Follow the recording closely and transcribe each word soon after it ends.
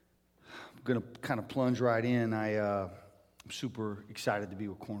going to kind of plunge right in. I'm super excited to be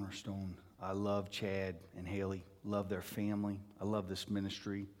with Cornerstone. I love Chad and Haley, love their family. I love this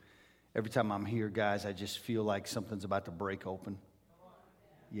ministry. Every time I'm here, guys, I just feel like something's about to break open.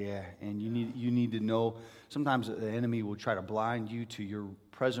 Yeah, and you need to know, sometimes the enemy will try to blind you to your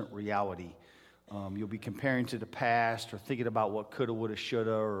present reality. You'll be comparing to the past or thinking about what coulda, woulda,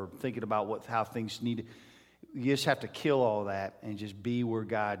 shoulda, or thinking about how things need. You just have to kill all that and just be where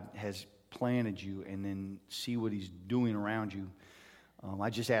God has planted you and then see what he's doing around you. I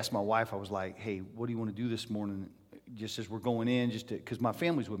just asked my wife, I was like, hey, what do you want to do this morning? Just as we're going in, just because my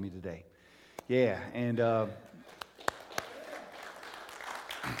family's with me today. Yeah, and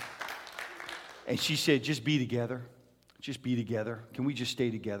she said, just be together. Just be together. Can we just stay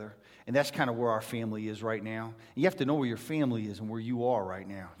together? And that's kind of where our family is right now. And you have to know where your family is and where you are right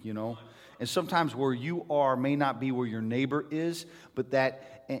now, you know. And sometimes where you are may not be where your neighbor is, but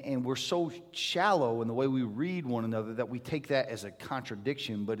and we're so shallow in the way we read one another that we take that as a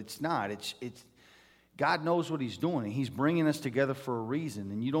contradiction, but it's not. It's God knows what he's doing, and he's bringing us together for a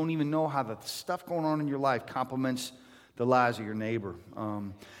reason. And you don't even know how the stuff going on in your life complements the lives of your neighbor.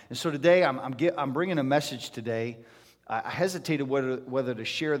 And so today, I'm bringing a message today. I hesitated whether to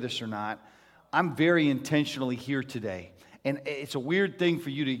share this or not. I'm very intentionally here today. And it's a weird thing for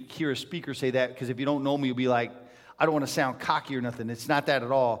you to hear a speaker say that, because if you don't know me, you'll be like, I don't want to sound cocky or nothing. It's not that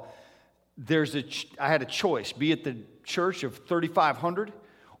at all. I had a choice, be at the church of 3,500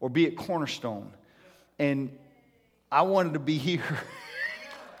 or be at Cornerstone. And I wanted to be here.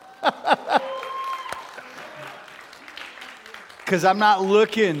 Because I'm not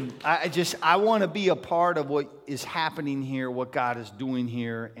looking. I want to be a part of what is happening here, what God is doing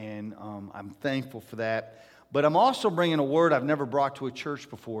here, and I'm thankful for that. But I'm also bringing a word I've never brought to a church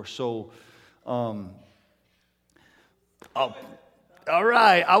before. So, all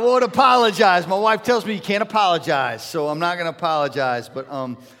right, I won't apologize. My wife tells me you can't apologize, so I'm not going to apologize. But,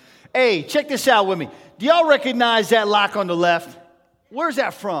 hey, check this out with me. Do y'all recognize that lock on the left? Where's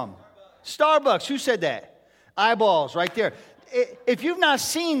that from? Starbucks. Who said that? Eyeballs right there. If you've not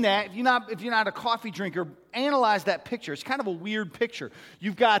seen that, if you're not a coffee drinker, analyze that picture. It's kind of a weird picture.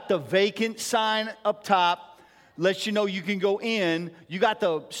 You've got the vacant sign up top, lets you know you can go in. You got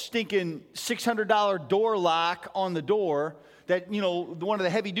the stinking $600 door lock on the door that, you know, one of the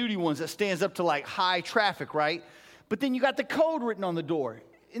heavy duty ones that stands up to like high traffic, right? But then you got the code written on the door.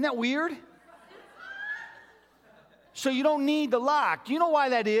 Isn't that weird? So you don't need the lock. Do you know why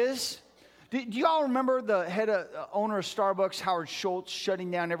that is? Do y'all remember the owner of Starbucks, Howard Schultz,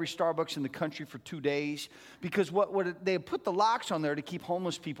 shutting down every Starbucks in the country for 2 days? Because they put the locks on there to keep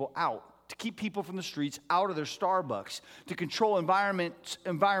homeless people out, to keep people from the streets out of their Starbucks, to control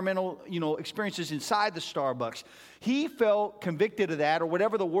environmental, experiences inside the Starbucks. He felt convicted of that, or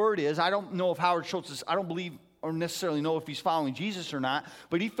whatever the word is. I don't know if Howard Schultz is, I don't believe or necessarily know if he's following Jesus or not,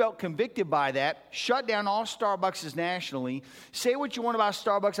 but he felt convicted by that, shut down all Starbucks nationally. Say what you want about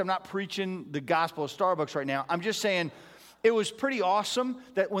Starbucks. I'm not preaching the gospel of Starbucks right now. I'm just saying it was pretty awesome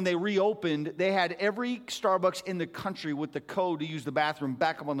that when they reopened, they had every Starbucks in the country with the code to use the bathroom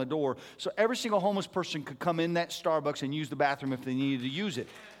back up on the door, so every single homeless person could come in that Starbucks and use the bathroom if they needed to use it.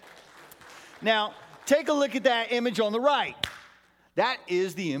 Now, take a look at that image on the right. That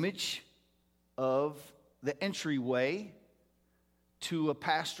is the image of the entryway to a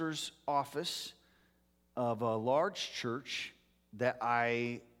pastor's office of a large church that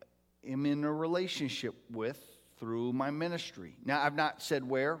I am in a relationship with through my ministry. Now, I've not said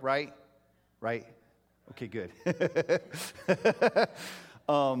where, right? Right? Okay, good.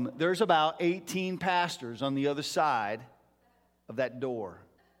 There's about 18 pastors on the other side of that door.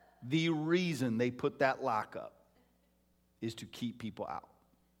 The reason they put that lock up is to keep people out.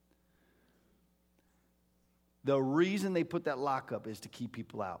 The reason they put that lock up is to keep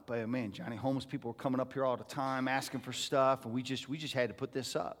people out. But man, Johnny, homeless people were coming up here all the time asking for stuff, and we just had to put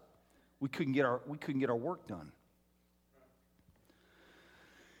this up. We couldn't get our work done.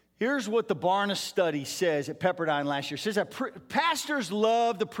 Here's what the Barna study says at Pepperdine last year. It says that pastors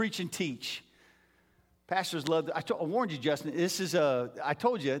love to preach and teach. Pastors love I warned you, Justin. I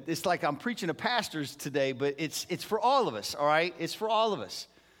told you, it's like I'm preaching to pastors today, but it's for all of us, all right? It's for all of us.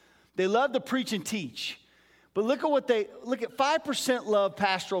 They love to preach and teach. But look at 5% love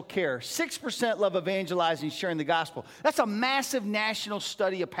pastoral care, 6% love evangelizing, sharing the gospel. That's a massive national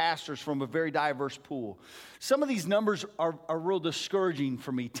study of pastors from a very diverse pool. Some of these numbers are real discouraging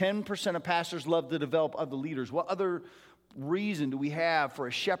for me. 10% of pastors love to develop other leaders. What other reason do we have for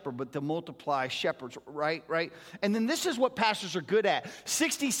a shepherd but to multiply shepherds, right? And then this is what pastors are good at.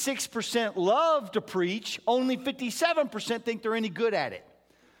 66% love to preach, only 57% think they're any good at it.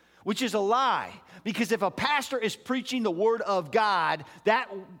 which is a lie. Because if a pastor is preaching the word of God, that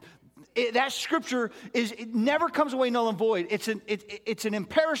scripture it never comes away null and void. It's an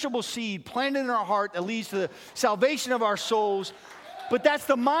imperishable seed planted in our heart that leads to the salvation of our souls. But that's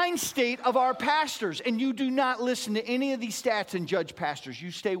the mind state of our pastors. And you do not listen to any of these stats and judge pastors.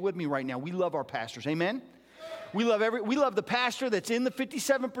 You stay with me right now. We love our pastors. Amen? We love the pastor that's in the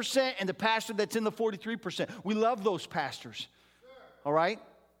 57% and the pastor that's in the 43%. We love those pastors. All right?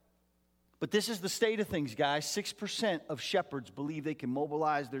 But this is the state of things, guys. 6% of shepherds believe they can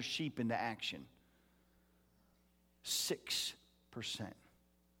mobilize their sheep into action. 6%.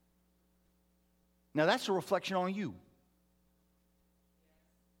 Now, that's a reflection on you.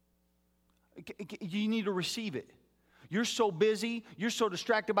 You need to receive it. You're so busy. You're so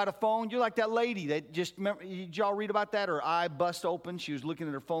distracted by the phone. You're like that lady that just, remember, did y'all read about that? Her eye bust open. She was looking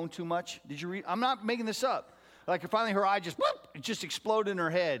at her phone too much. Did you read? I'm not making this up. Like finally her eye just exploded in her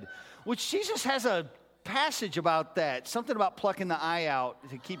head. Which Jesus has a passage about that. Something about plucking the eye out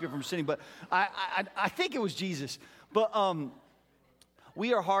to keep you from sinning. But I think it was Jesus. But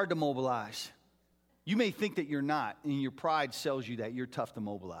we are hard to mobilize. You may think that you're not. And your pride sells you that you're tough to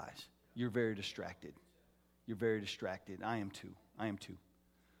mobilize. You're very distracted. You're very distracted. I am too.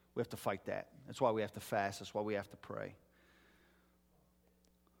 We have to fight that. That's why we have to fast. That's why we have to pray.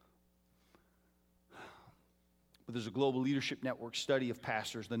 But there's a Global Leadership Network study of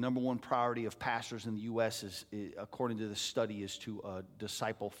pastors. The number one priority of pastors in the U.S. is according to this study, is to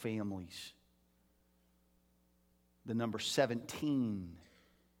disciple families. The number 17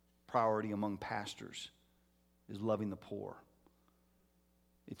 priority among pastors is loving the poor.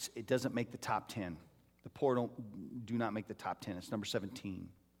 It doesn't make the top 10. The poor do not make the top 10. It's number 17.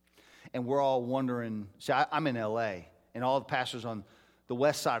 And we're all wondering, see, I'm in L.A., and all the pastors on the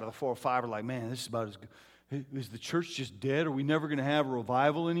west side of the 405 are like, man, this is about as good. Is the church just dead? Are we never going to have a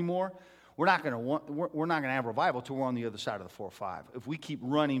revival anymore? We're not going to have revival until we're on the other side of the 405. If we keep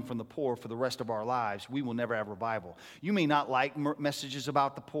running from the poor for the rest of our lives, we will never have revival. You may not like messages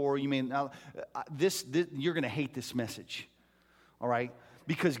about the poor. You may not. You're going to hate this message. All right?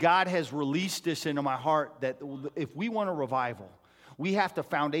 Because God has released this into my heart that if we want a revival, we have to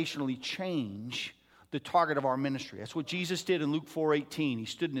foundationally change the target of our ministry. That's what Jesus did in Luke 4:18. He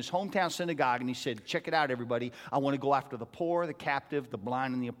stood in his hometown synagogue and he said, check it out, everybody. I want to go after the poor, the captive, the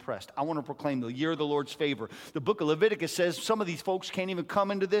blind, and the oppressed. I want to proclaim the year of the Lord's favor. The book of Leviticus says some of these folks can't even come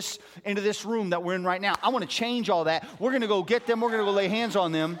into this room that we're in right now. I want to change all that. We're going to go get them. We're going to go lay hands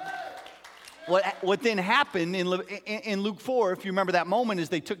on them. What then happened in Luke 4, if you remember that moment, is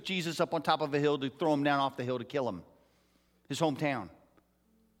they took Jesus up on top of a hill to throw him down off the hill to kill him. His hometown.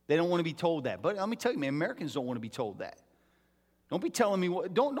 They don't want to be told that. But let me tell you, man, Americans don't want to be told that. Don't be telling me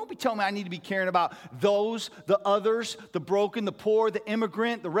don't be telling me I need to be caring about those, the others, the broken, the poor, the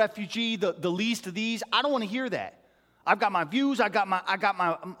immigrant, the refugee, the least of these. I don't want to hear that. I've got my views, I got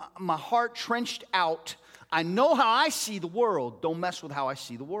my heart trenched out. I know how I see the world. Don't mess with how I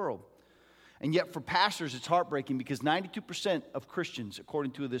see the world. And yet for pastors, it's heartbreaking because 92% of Christians,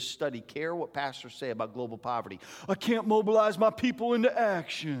 according to this study, care what pastors say about global poverty. I can't mobilize my people into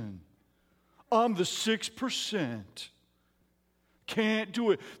action. I'm the 6%. Can't do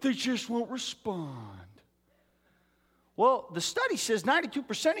it. They just won't respond. Well, the study says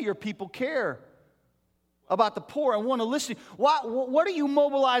 92% of your people care about the poor and want to listen. What are you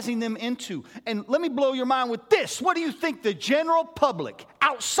mobilizing them into? And let me blow your mind with this. What do you think the general public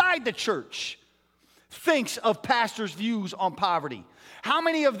outside the church thinks of pastors' views on poverty? How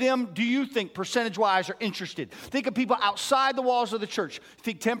many of them do you think percentage-wise are interested? Think of people outside the walls of the church.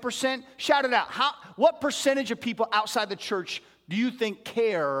 Think 10%? Shout it out. What percentage of people outside the church do you think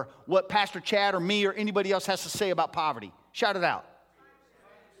care what Pastor Chad or me or anybody else has to say about poverty? Shout it out.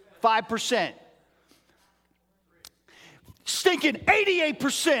 5%. Stinking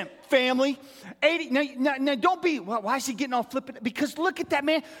 88%, family. 80. Now don't be, well, why is he getting all flippant? Because look at that,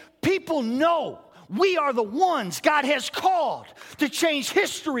 man. People know we are the ones God has called to change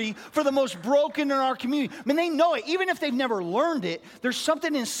history for the most broken in our community. I mean, they know it. Even if they've never learned it, there's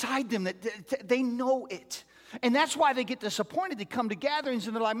something inside them that they know it. And that's why they get disappointed. They come to gatherings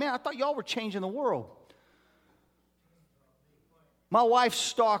and they're like, man, I thought y'all were changing the world. My wife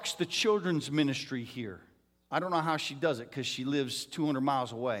stalks the children's ministry here. I don't know how she does it because she lives 200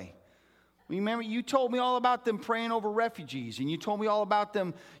 miles away. Remember, you told me all about them praying over refugees, and you told me all about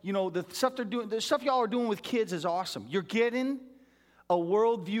them, the stuff they're doing, the stuff y'all are doing with kids is awesome. You're getting a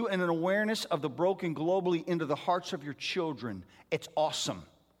worldview and an awareness of the broken globally into the hearts of your children. It's awesome.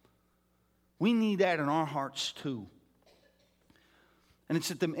 We need that in our hearts too. And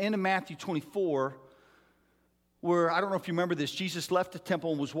it's at the end of Matthew 24 where, I don't know if you remember this, Jesus left the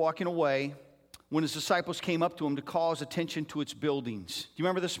temple and was walking away when his disciples came up to him to call his attention to its buildings. Do you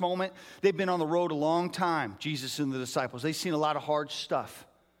remember this moment? They've been on the road a long time, Jesus and the disciples. They've seen a lot of hard stuff.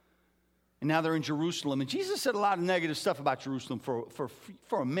 And now they're in Jerusalem. And Jesus said a lot of negative stuff about Jerusalem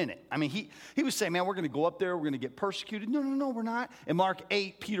for a minute. I mean, he was saying, man, we're going to go up there. We're going to get persecuted. No, we're not. In Mark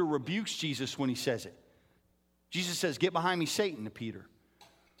 8, Peter rebukes Jesus when he says it. Jesus says, get behind me, Satan, to Peter.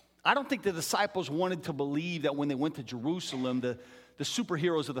 I don't think the disciples wanted to believe that when they went to Jerusalem, the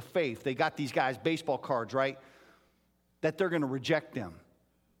superheroes of the faith, they got these guys baseball cards, right? That they're going to reject them.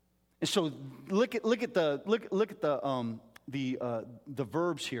 And so look at the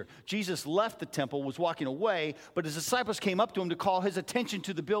verbs here. Jesus left the temple, was walking away, but his disciples came up to him to call his attention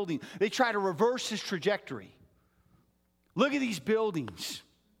to the building. They try to reverse his trajectory. Look at these buildings.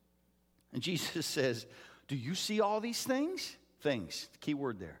 And Jesus says, do you see all these things? Things, the key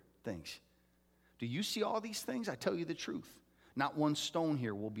word there, things. Do you see all these things? I tell you the truth. Not one stone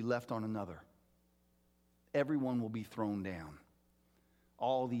here will be left on another. Everyone will be thrown down.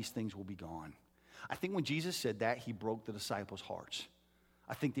 All these things will be gone. I think when Jesus said that, he broke the disciples' hearts.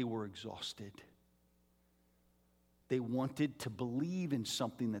 I think they were exhausted. They wanted to believe in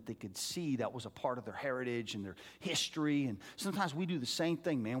something that they could see that was a part of their heritage and their history. And sometimes we do the same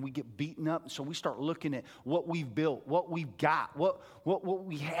thing, man. We get beaten up, so we start looking at what we've built, what we've got, what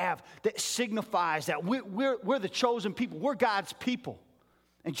we have that signifies that we're the chosen people. We're God's people.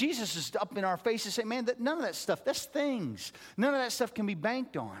 And Jesus is up in our faces saying, man, none of that stuff, that's things. None of that stuff can be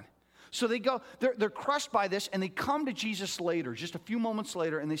banked on. So they're crushed by this, and they come to Jesus later, just a few moments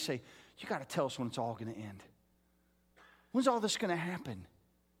later, and they say, you got to tell us when it's all going to end. When's all this going to happen?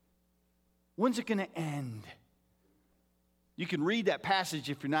 When's it going to end? You can read that passage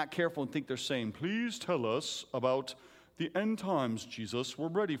if you're not careful and think they're saying, please tell us about the end times, Jesus. We're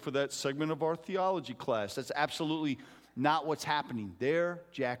ready for that segment of our theology class. That's absolutely not what's happening. They're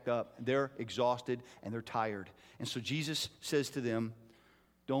jacked up, they're exhausted, and they're tired. And so Jesus says to them,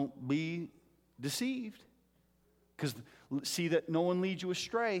 don't be deceived. Because see that no one leads you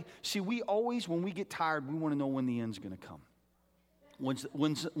astray. See, we always, when we get tired, we want to know when the end's going to come.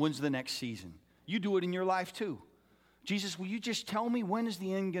 When's the next season? You do it in your life too. Jesus, will you just tell me when is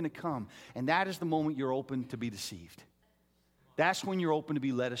the end going to come? And that is the moment you're open to be deceived. That's when you're open to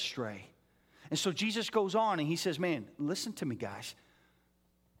be led astray. And so Jesus goes on and he says, man, listen to me, guys.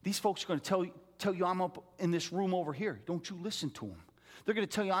 These folks are going to tell you I'm up in this room over here. Don't you listen to them. They're going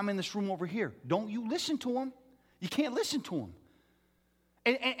to tell you I'm in this room over here. Don't you listen to them. You can't listen to them.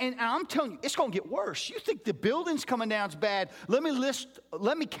 And I'm telling you, it's going to get worse. You think the building's coming down's bad. Let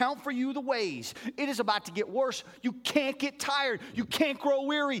me count for you the ways. It is about to get worse. You can't get tired. You can't grow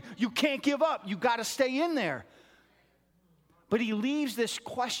weary. You can't give up. You got to stay in there. But he leaves this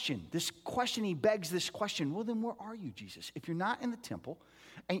question. He begs this question. Well, then where are you, Jesus? If you're not in the temple,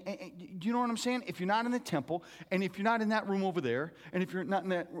 and do you know what I'm saying? If you're not in the temple, and if you're not in that room over there, and if you're not in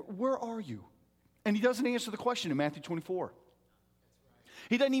that, where are you? And he doesn't answer the question in Matthew 24.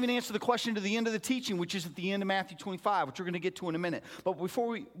 He doesn't even answer the question to the end of the teaching, which is at the end of Matthew 25, which we're going to get to in a minute. But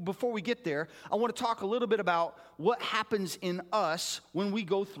before we get there, I want to talk a little bit about what happens in us when we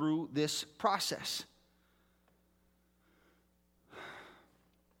go through this process.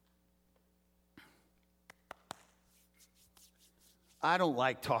 I don't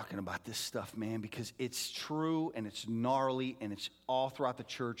like talking about this stuff, man, because it's true and it's gnarly and it's all throughout the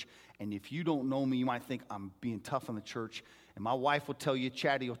church. And if you don't know me, you might think I'm being tough on the church. And my wife will tell you,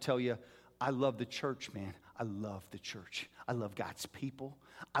 Chatty will tell you, I love the church, man. I love the church. I love God's people.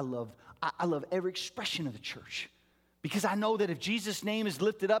 I love every expression of the church. Because I know that if Jesus' name is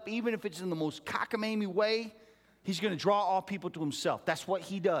lifted up, even if it's in the most cockamamie way, he's going to draw all people to himself. That's what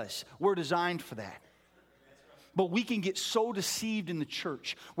he does. We're designed for that. But we can get so deceived in the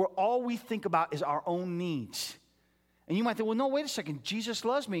church where all we think about is our own needs. And you might think, well, no, wait a second. Jesus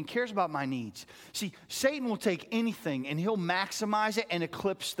loves me and cares about my needs. See, Satan will take anything and he'll maximize it and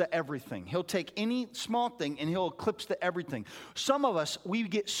eclipse the everything. He'll take any small thing and he'll eclipse the everything. Some of us, we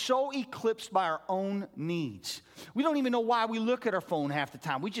get so eclipsed by our own needs. We don't even know why we look at our phone half the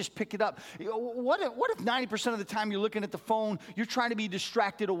time. We just pick it up. What if 90% of the time you're looking at the phone, you're trying to be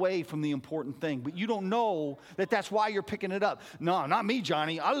distracted away from the important thing, but you don't know that that's why you're picking it up? No, not me,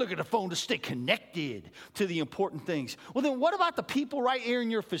 Johnny. I look at the phone to stay connected to the important things. Well, then what about the people right here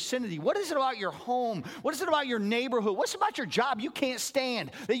in your vicinity? What is it about your home? What is it about your neighborhood? What's about your job you can't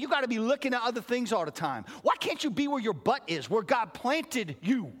stand, that you got to be looking at other things all the time? Why can't you be where your butt is, where God planted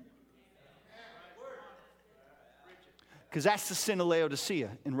you? Because that's the sin of Laodicea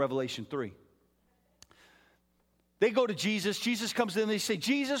in Revelation 3. They go to Jesus. Jesus comes to them and they say,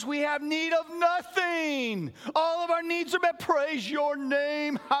 Jesus, we have need of nothing. All of our needs are met. Praise your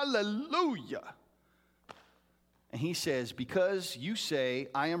name. Hallelujah. And he says, because you say,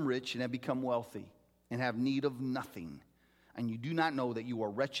 I am rich and have become wealthy and have need of nothing, and you do not know that you are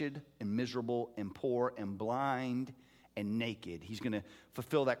wretched and miserable and poor and blind and naked. He's going to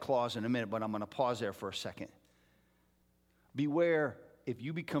fulfill that clause in a minute, but I'm going to pause there for a second. Beware if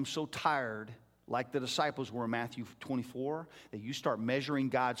you become so tired, like the disciples were in Matthew 24, that you start measuring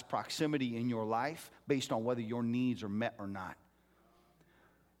God's proximity in your life based on whether your needs are met or not.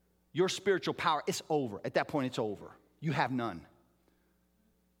 Your spiritual power, it's over. At that point, it's over. You have none.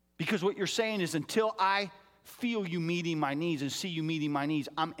 Because what you're saying is, until I feel you meeting my needs and see you meeting my needs,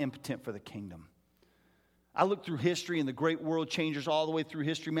 I'm impotent for the kingdom. I look through history and the great world changers all the way through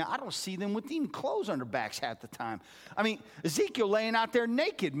history, man, I don't see them with even clothes on their backs half the time. I mean, Ezekiel laying out there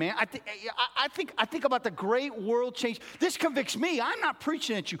naked, man. I think about the great world change. This convicts me. I'm not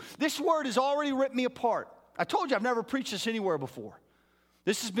preaching at you. This word has already ripped me apart. I told you I've never preached this anywhere before.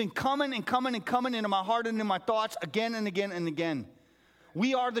 This has been coming and coming and coming into my heart and into my thoughts again and again and again.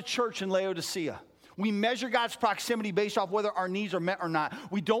 We are the church in Laodicea. We measure God's proximity based off whether our needs are met or not.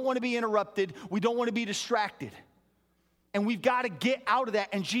 We don't want to be interrupted. We don't want to be distracted. And we've got to get out of that.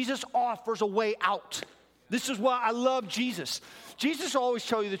 And Jesus offers a way out. This is why I love Jesus. Jesus will always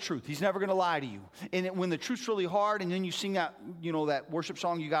tell you the truth. He's never going to lie to you. And when the truth's really hard, and then you sing that, that worship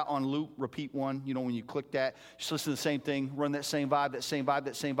song you got on loop, repeat one, when you click that, just listen to the same thing, run that same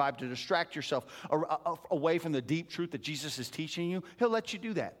vibe to distract yourself away from the deep truth that Jesus is teaching you. He'll let you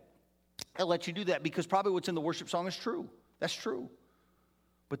do that. He'll let you do that because probably what's in the worship song is true. That's true.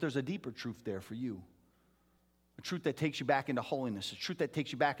 But there's a deeper truth there for you. A truth that takes you back into holiness. A truth that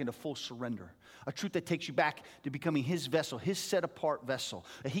takes you back into full surrender. A truth that takes you back to becoming his vessel, his set-apart vessel.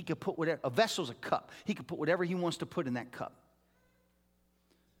 That he could put whatever, a vessel's a cup. He could put whatever he wants to put in that cup.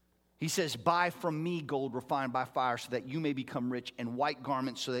 He says, buy from me gold refined by fire so that you may become rich, and white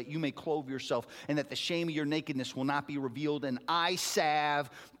garments so that you may clothe yourself, and that the shame of your nakedness will not be revealed, and eye salve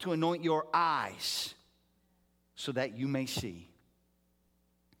to anoint your eyes so that you may see.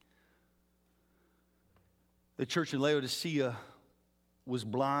 The church in Laodicea was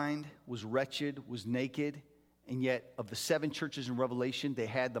blind, was wretched, was naked, and yet of the 7 churches in Revelation, they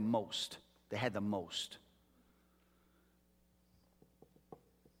had the most. They had the most.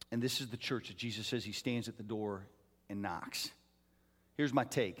 And this is the church that Jesus says he stands at the door and knocks. Here's my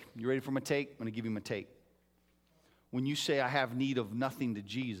take. You ready for my take? I'm going to give you my take. When you say I have need of nothing to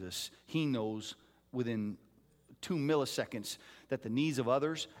Jesus, he knows within 2 milliseconds that the needs of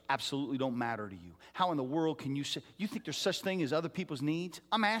others absolutely don't matter to you. How in the world can you say, you think there's such thing as other people's needs?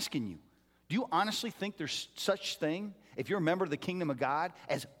 I'm asking you, do you honestly think there's such thing, if you're a member of the kingdom of God,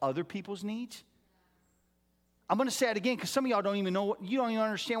 as other people's needs? I'm going to say it again because some of y'all don't even know, you don't even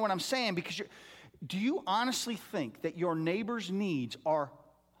understand what I'm saying, because do you honestly think that your neighbor's needs are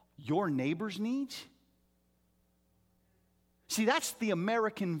your neighbor's needs? See, that's the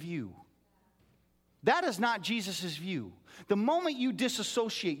American view. That is not Jesus' view. The moment you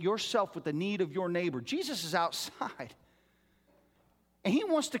disassociate yourself with the need of your neighbor, Jesus is outside. And he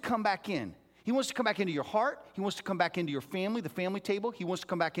wants to come back in. He wants to come back into your heart. He wants to come back into your family, the family table. He wants to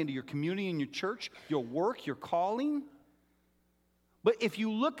come back into your community and your church, your work, your calling. But if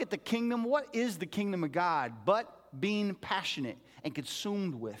you look at the kingdom, what is the kingdom of God but being passionate and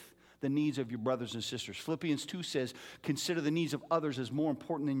consumed with the needs of your brothers and sisters? Philippians 2 says, consider the needs of others as more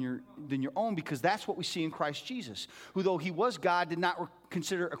important than your own, because that's what we see in Christ Jesus, who though he was God, did not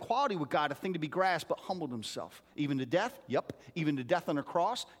consider equality with God a thing to be grasped, but humbled himself. Even to death? Yep. Even to death on a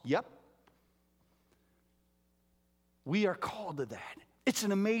cross? Yep. We are called to that. It's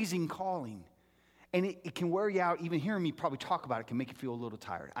an amazing calling. And it can wear you out. Even hearing me probably talk about it can make you feel a little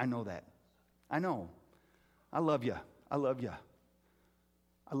tired. I know that. I know. I love you. I love you.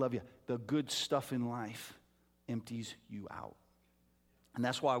 I love you. The good stuff in life empties you out. And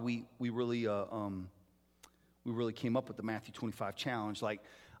that's why we really came up with the Matthew 25 challenge. Like,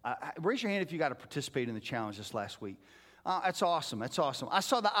 raise your hand if you got to participate in the challenge this last week. That's awesome. That's awesome. I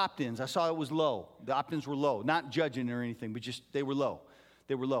saw the opt-ins. I saw it was low. The opt-ins were low. Not judging or anything, but just they were low.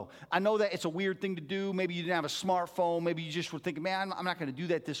 They were low. I know that it's a weird thing to do. Maybe you didn't have a smartphone. Maybe you just were thinking, man, I'm not going to do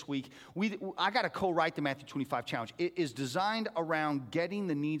that this week. I got to co-write the Matthew 25 challenge. It is designed around getting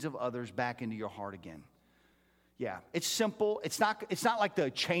the needs of others back into your heart again. Yeah, it's simple. It's not like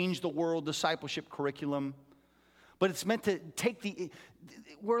the change the world discipleship curriculum. But it's meant to take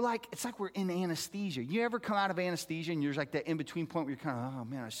it's like we're in anesthesia. You ever come out of anesthesia and you're like that in-between point where you're kind of, oh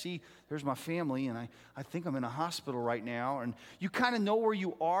man, I see there's my family and I think I'm in a hospital right now. And you kind of know where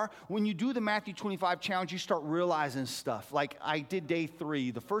you are. When you do the Matthew 25 challenge, you start realizing stuff. Like I did day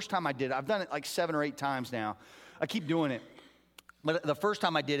 3. The first time I did it, I've done it like 7 or 8 times now. I keep doing it. But the first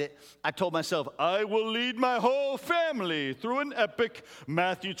time I did it, I told myself, I will lead my whole family through an epic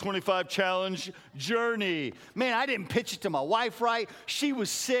Matthew 25 challenge journey. Man, I didn't pitch it to my wife right. She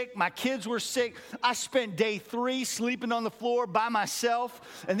was sick. My kids were sick. I spent day 3 sleeping on the floor by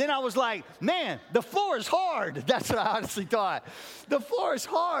myself. And then I was like, man, the floor is hard. That's what I honestly thought. The floor is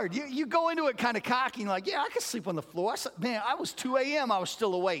hard. You go into it kind of cocky and like, yeah, I could sleep on the floor. I was 2 a.m. I was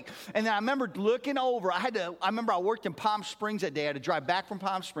still awake. And then I remember looking over. I remember I worked in Palm Springs that day. I had to drive back from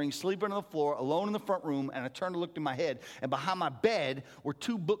Palm Springs, sleeping on the floor, alone in the front room, and I turned and looked in my head, and behind my bed were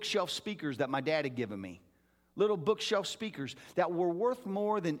 2 bookshelf speakers that my dad had given me. Little bookshelf speakers that were worth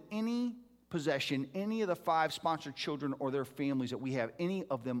more than any possession any of the 5 sponsored children or their families that we have, any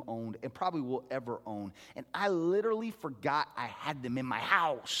of them owned, and probably will ever own. And I literally forgot I had them in my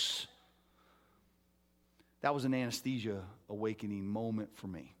house. That was an anesthesia awakening moment for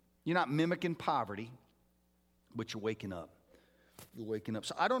me. You're not mimicking poverty, but you're waking up. You're waking up.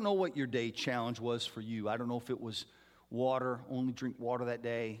 So I don't know what your day challenge was for you. I don't know if it was water, only drink water that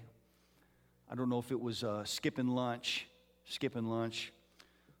day. I don't know if it was skipping lunch.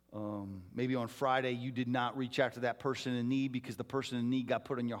 Maybe on Friday you did not reach out to that person in need because the person in need got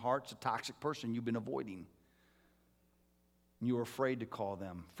put in your heart. It's a toxic person you've been avoiding. And you were afraid to call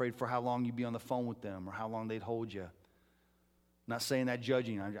them, afraid for how long you'd be on the phone with them or how long they'd hold you. I'm not saying that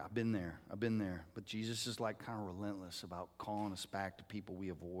judging. I've been there. But Jesus is like kind of relentless about calling us back to people we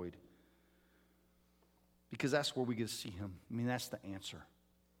avoid. Because that's where we get to see him. I mean, that's the answer.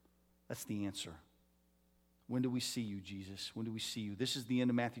 That's the answer. When do we see you, Jesus? When do we see you? This is the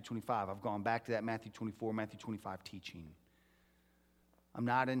end of Matthew 25. I've gone back to that Matthew 24, Matthew 25 teaching. I'm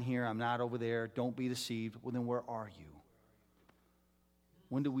not in here. I'm not over there. Don't be deceived. Well, then where are you?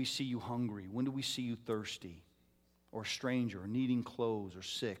 When do we see you hungry? When do we see you thirsty? Or a stranger, or needing clothes, or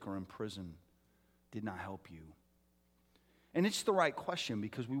sick, or in prison, did not help you? And it's the right question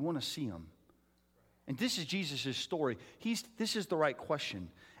because we want to see him. And this is Jesus' story. This is the right question.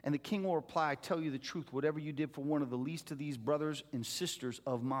 And the king will reply, I tell you the truth, whatever you did for one of the least of these brothers and sisters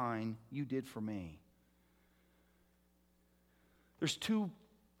of mine, you did for me. There's 2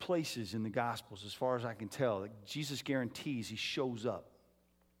 places in the Gospels, as far as I can tell, that Jesus guarantees he shows up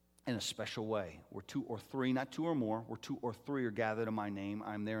in a special way. Where 2 or 3, not 2 or more, where 2 or 3 are gathered in my name,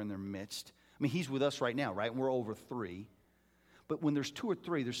 I'm there in their midst. I mean, he's with us right now, right? And we're over 3. But when there's 2 or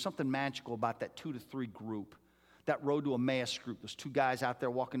 3, there's something magical about that 2 to 3 group. That road to Emmaus group, those 2 guys out there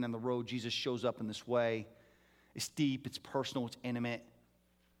walking down the road, Jesus shows up in this way. It's deep, it's personal, it's intimate.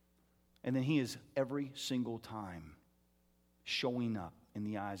 And then he is every single time showing up in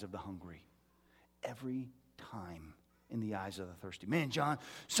the eyes of the hungry. Every time. In the eyes of the thirsty. Man, John,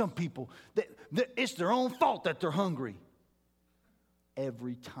 some people, it's their own fault that they're hungry.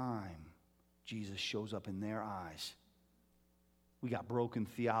 Every time Jesus shows up in their eyes, we got broken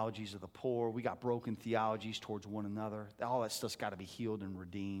theologies of the poor. We got broken theologies towards one another. All that stuff's got to be healed and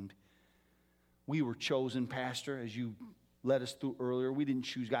redeemed. We were chosen, Pastor, as you led us through earlier. We didn't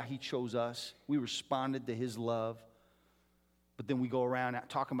choose God. He chose us. We responded to his love. But then we go around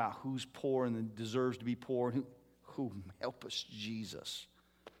talking about who's poor and deserves to be poor and who help us, Jesus.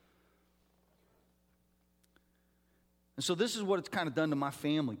 And so this is what it's kind of done to my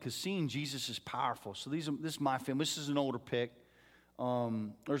family, because seeing Jesus is powerful. So this is my family. This is an older pic.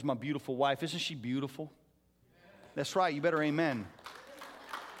 There's my beautiful wife. Isn't she beautiful? That's right. You better amen.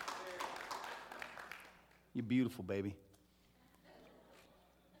 You're beautiful, baby.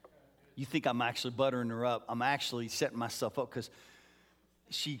 You think I'm actually buttering her up. I'm actually setting myself up because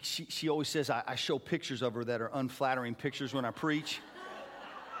she always says I show pictures of her that are unflattering pictures when I preach.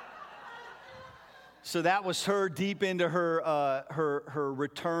 So that was her deep into her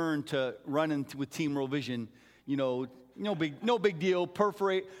return to running with Team World Vision. No big deal.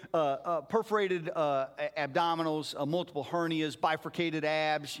 Perforated abdominals, multiple hernias, bifurcated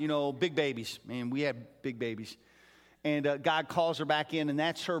abs. Big babies. Man, we had big babies. And God calls her back in, and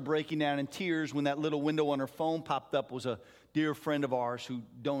that's her breaking down in tears when that little window on her phone popped up was a dear friend of ours who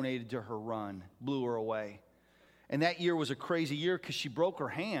donated to her run, blew her away. And that year was a crazy year because she broke her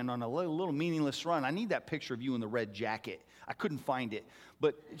hand on a little meaningless run. I need that picture of you in the red jacket. I couldn't find it.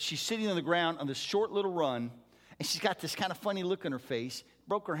 But she's sitting on the ground on this short little run, and she's got this kind of funny look on her face.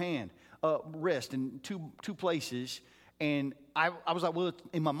 Broke her hand, wrist in two places. And I was like, well,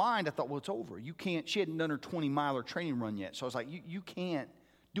 in my mind, I thought, well, it's over. You can't, she hadn't done her 20-miler training run yet. So I was like, you can't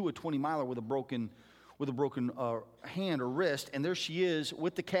do a 20-miler with a broken hand or wrist. And there she is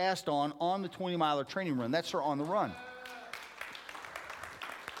with the cast on the 20-miler training run. That's her on the run.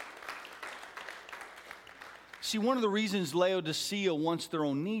 See, one of the reasons Laodicea wants their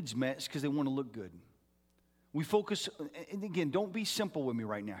own needs met is because they want to look good. We focus, and again, don't be simple with me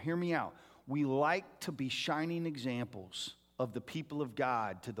right now. Hear me out. We like to be shining examples of the people of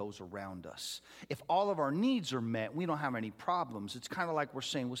God to those around us. If all of our needs are met, we don't have any problems. It's kind of like we're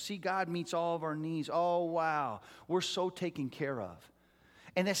saying, well, see, God meets all of our needs. Oh, wow, we're so taken care of.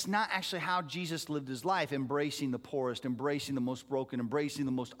 And that's not actually how Jesus lived his life, embracing the poorest, embracing the most broken, embracing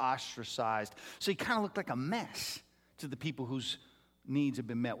the most ostracized. So he kind of looked like a mess to the people whose needs have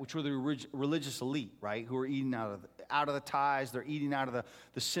been met, which were the religious elite, right, who are eating out of the tithes. They're eating out of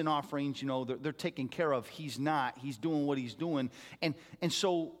the sin offerings. You know, they're taken care of. He's not. He's doing what he's doing. And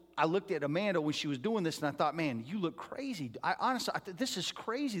so I looked at Amanda when she was doing this, and I thought, man, you look crazy. Honestly, this is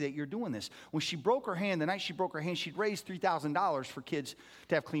crazy that you're doing this. When she broke her hand, the night she broke her hand, she'd raised $3,000 for kids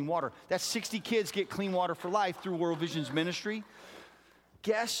to have clean water. That's 60 kids get clean water for life through World Vision's ministry.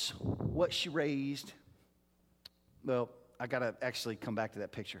 Guess what she raised? Well, I got to actually come back to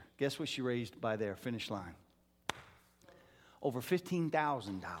that picture. Guess what she raised by their finish line? Over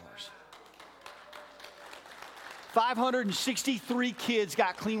 $15,000. 563 kids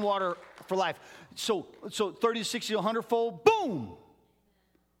got clean water for life. So 30 to 60 to 100 fold, boom.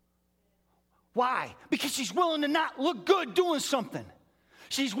 Why? Because she's willing to not look good doing something.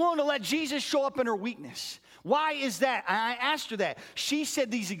 She's willing to let Jesus show up in her weakness. Why is that? I asked her that. She said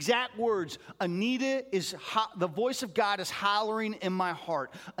these exact words. Anita the voice of God is hollering in my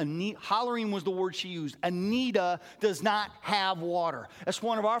heart. Hollering was the word she used. Anita does not have water. That's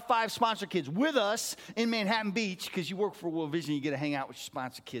one of our 5 sponsor kids with us in Manhattan Beach, because you work for World Vision, you get to hang out with your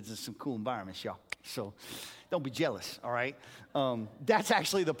sponsor kids in some cool environments, y'all. So don't be jealous, all right? That's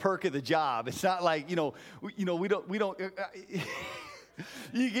actually the perk of the job. It's not like, we don't.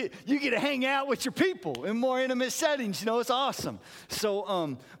 You get to hang out with your people in more intimate settings. It's awesome.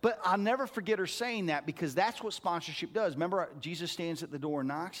 So, but I'll never forget her saying that, because that's what sponsorship does. Remember, Jesus stands at the door and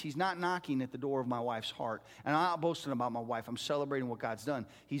knocks. He's not knocking at the door of my wife's heart. And I'm not boasting about my wife. I'm celebrating what God's done.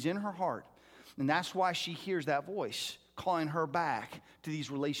 He's in her heart. And that's why she hears that voice calling her back to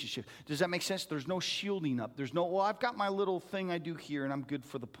these relationships. Does that make sense? There's no shielding up. There's no, well, I've got my little thing I do here and I'm good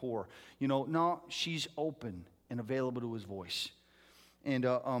for the poor. No, she's open and available to his voice. And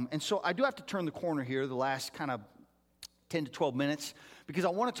so I do have to turn the corner here, the last kind of 10 to 12 minutes, because I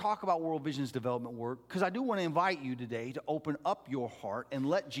want to talk about World Vision's development work, because I do want to invite you today to open up your heart and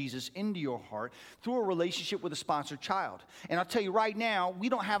let Jesus into your heart through a relationship with a sponsored child. And I'll tell you right now, we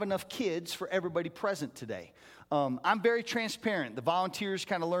don't have enough kids for everybody present today. I'm very transparent. The volunteers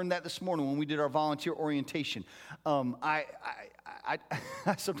kind of learned that this morning when we did our volunteer orientation. I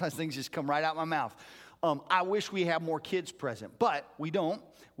sometimes things just come right out my mouth. I wish we had more kids present, but we don't.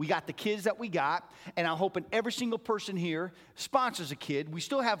 We got the kids that we got, and I'm hoping every single person here sponsors a kid. We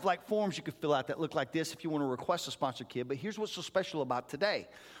still have forms you could fill out that look like this if you want to request a sponsored kid, but here's what's so special about today,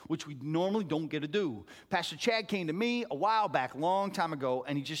 which we normally don't get to do. Pastor Chad came to me a while back, a long time ago,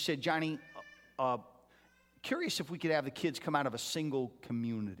 and he just said, Johnny, curious if we could have the kids come out of a single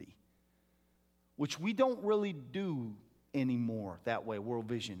community, which we don't really do anymore that way, World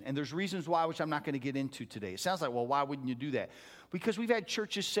Vision. And there's reasons why, which I'm not going to get into today. It sounds like, well, why wouldn't you do that? Because we've had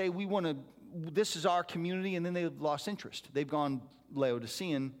churches say, this is our community, and then they've lost interest. They've gone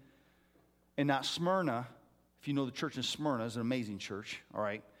Laodicean and not Smyrna. If you know the church in Smyrna, is an amazing church, all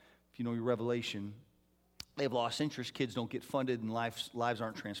right? If you know your Revelation, they've lost interest. Kids don't get funded, and lives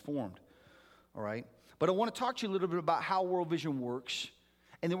aren't transformed, all right? But I want to talk to you a little bit about how World Vision works.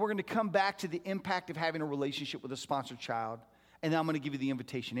 And then we're going to come back to the impact of having a relationship with a sponsored child. And then I'm going to give you the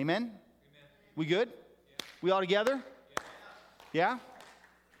invitation. Amen? Amen. We good? Yeah. We all together? Yeah?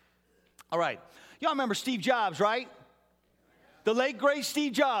 All right. Y'all remember Steve Jobs, right? The late, great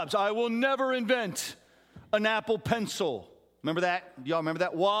Steve Jobs. I will never invent an Apple Pencil. Remember that? Y'all remember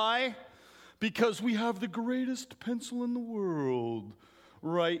that? Why? Because we have the greatest pencil in the world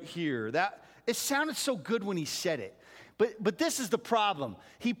right here. It sounded so good when he said it. But this is the problem.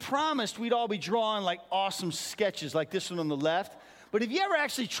 He promised we'd all be drawing awesome sketches like this one on the left. But have you ever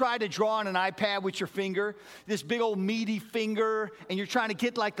actually tried to draw on an iPad with your finger, this big old meaty finger, and you're trying to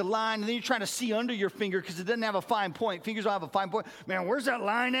get the line, and then you're trying to see under your finger because it doesn't have a fine point. Fingers don't have a fine point. Man, where's that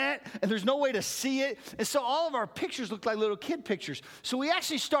line at? And there's no way to see it. And so all of our pictures look like little kid pictures. So we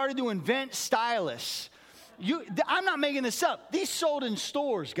actually started to invent styluses. I'm not making this up. These sold in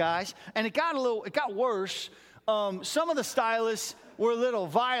stores, guys. And it got worse. Some of the stylists were a little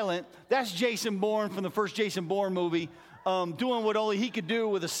violent. That's Jason Bourne from the first Jason Bourne movie, doing what only he could do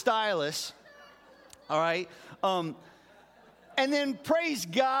with a stylus. All right. And then, praise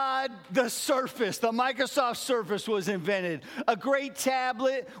God, the Surface, the Microsoft Surface was invented. A great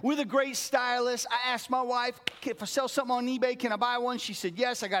tablet with a great stylus. I asked my wife, if I sell something on eBay, can I buy one? She said,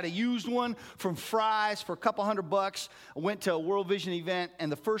 yes. I got a used one from Fry's for a couple $100. I went to a World Vision event,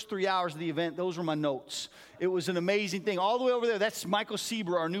 and the first 3 hours of the event, those were my notes. It was an amazing thing. All the way over there, that's Michael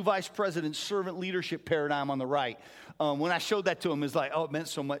Sieber, our new vice president's servant leadership paradigm on the right. When I showed that to him, it's like, oh, it meant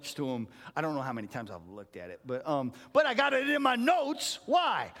so much to him. I don't know how many times I've looked at it, but I got it in my notes.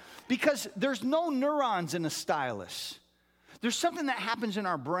 Why? Because there's no neurons in a stylus. There's something that happens in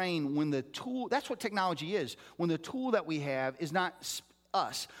our brain when the tool, that's what technology is, when the tool that we have is not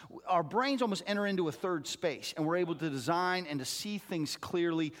us. Our brains almost enter into a third space, and we're able to design and to see things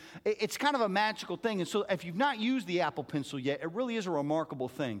clearly. It's kind of a magical thing. And so if you've not used the Apple Pencil yet, it really is a remarkable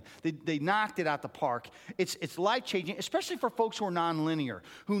thing. They knocked it out the park. It's life-changing, especially for folks who are nonlinear,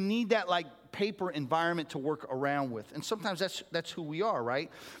 who need that like paper environment to work around with. And sometimes that's who we are, right?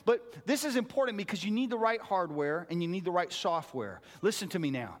 But this is important because you need the right hardware and you need the right software. Listen to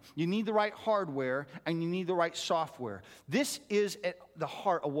me now. You need the right hardware and you need the right software. This is at the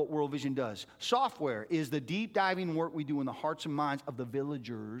heart of what World Vision does. Software is the deep diving work we do in the hearts and minds of the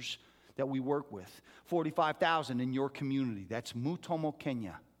villagers that we work with. 45,000 in your community. That's Mutomo,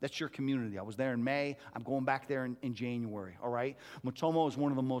 Kenya. That's your community. I was there in May. I'm going back there in January, all right? Mutomo is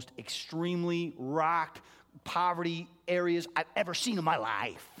one of the most extremely rock, poverty areas I've ever seen in my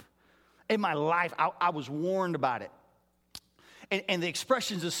life. In my life, I was warned about it. And the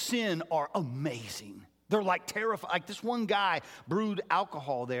expressions of sin are amazing. They're like terrifying. Like this one guy brewed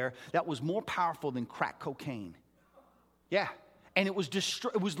alcohol there that was more powerful than crack cocaine. Yeah. And it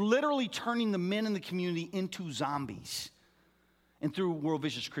was literally turning the men in the community into zombies. And through World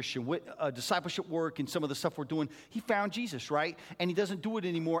Vision's Christian discipleship work and some of the stuff we're doing, he found Jesus, right? And he doesn't do it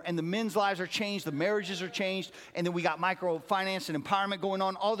anymore. And the men's lives are changed. The marriages are changed. And then we got microfinance and empowerment going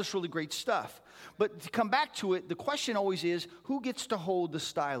on. All this really great stuff. But to come back to it, the question always is, who gets to hold the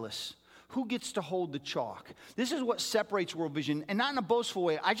stylus? Who gets to hold the chalk? This is what separates World Vision. And not in a boastful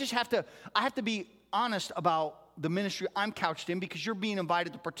way. I have to be honest about the ministry I'm couched in because you're being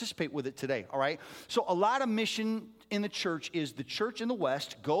invited to participate with it today, all right? So a lot of mission in the church is the church in the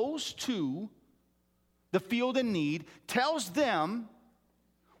West goes to the field in need, tells them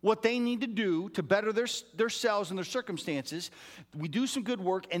what they need to do to better their selves and their circumstances. We do some good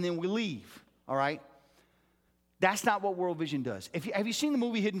work, and then we leave, all right? That's not what World Vision does. Have you seen the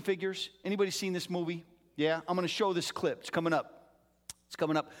movie Hidden Figures? Anybody seen this movie? Yeah? I'm going to show this clip. It's coming up.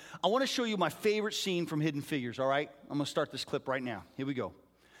 I want to show you my favorite scene from Hidden Figures, all right? I'm going to start this clip right now. Here we go.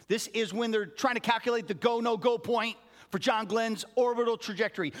 This is when they're trying to calculate the go, no-go point for John Glenn's orbital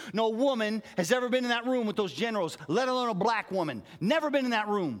trajectory. No woman has ever been in that room with those generals, let alone a black woman. Never been in that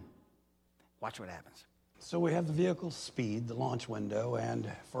room. Watch what happens. So we have the vehicle's speed, the launch window, and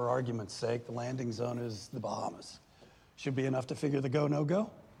for argument's sake, the landing zone is the Bahamas. Should be enough to figure the go, no-go?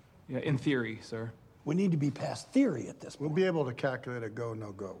 Yeah, in theory, sir. We need to be past theory at this point. We'll be able to calculate a go,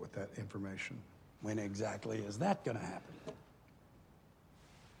 no-go with that information. When exactly is that going to happen?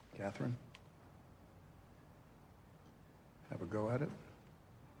 Catherine? Have a go at it?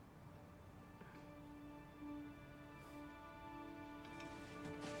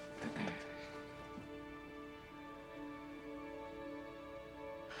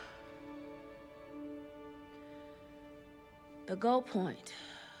 The goal point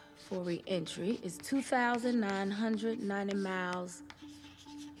for re-entry is 2,990 miles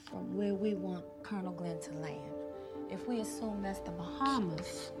from where we want Colonel Glenn to land. If we assume that's the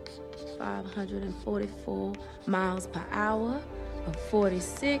Bahamas, 544 miles per hour of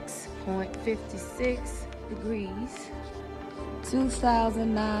 46.56 degrees,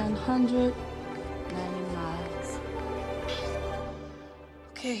 2,990 miles.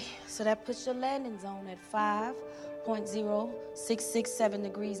 Okay, so that puts your landing zone at 5.0667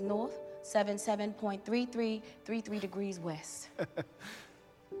 degrees north, 77.3333 degrees west,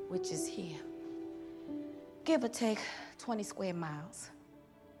 which is here. Give or take 20 square miles.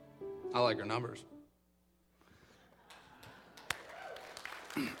 I like her numbers.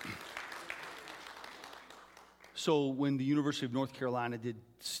 So when the University of North Carolina did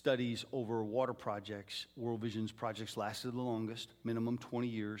studies over water projects, World Vision's projects lasted the longest, minimum 20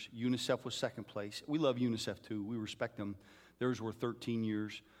 years. UNICEF was second place. We love UNICEF too. We respect them. Theirs were 13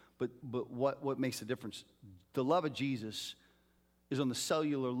 years. But what makes the difference? The love of Jesus is on the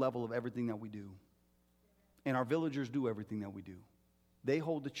cellular level of everything that we do. And our villagers do everything that we do. They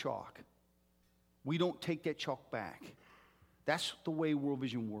hold the chalk. We don't take that chalk back. That's the way World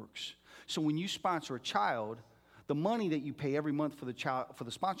Vision works. So when you sponsor a child, the money that you pay every month for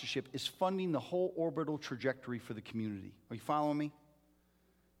the sponsorship is funding the whole orbital trajectory for the community. Are you following me?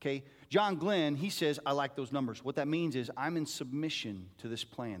 Okay. John Glenn, he says, I like those numbers. What that means is I'm in submission to this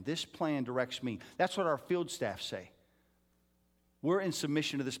plan. This plan directs me. That's what our field staff say. We're in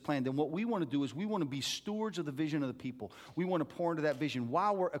submission to this plan. Then what we want to do is we want to be stewards of the vision of the people. We want to pour into that vision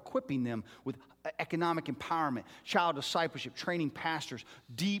while we're equipping them with economic empowerment, child discipleship, training pastors,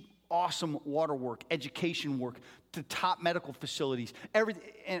 deep, awesome water work, education work, to top medical facilities,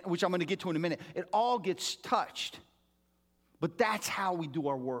 everything, which I'm going to get to in a minute. It all gets touched. But that's how we do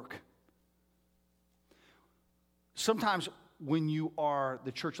our work. Sometimes when you are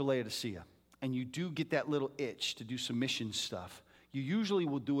the Church of Laodicea and you do get that little itch to do some mission stuff, you usually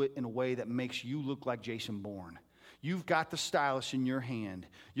will do it in a way that makes you look like Jason Bourne. You've got the stylus in your hand.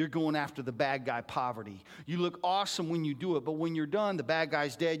 You're going after the bad guy poverty. You look awesome when you do it, but when you're done, the bad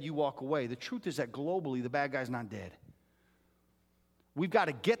guy's dead, you walk away. The truth is that globally, the bad guy's not dead. We've got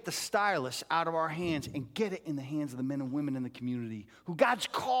to get the stylus out of our hands and get it in the hands of the men and women in the community who God's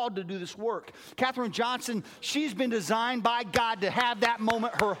called to do this work. Katherine Johnson, she's been designed by God to have that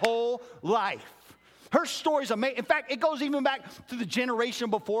moment her whole life. Her story's amazing. In fact, it goes even back to the generation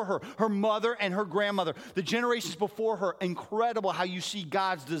before her, her mother and her grandmother. The generations before her, incredible how you see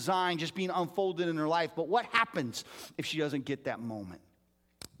God's design just being unfolded in her life. But what happens if she doesn't get that moment?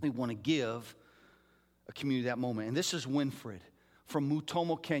 We want to give a community that moment. And this is Winfred from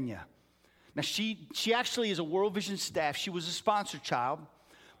Mutomo, Kenya. Now, she actually is a World Vision staff. She was a sponsor child,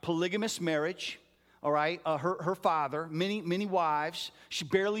 polygamous marriage. All right, her father, many wives. She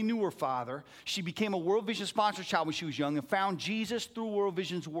barely knew her father. She became a World Vision sponsor child when she was young and found Jesus through World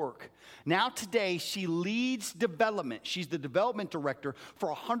Vision's work. Now today, she leads development. She's the development director for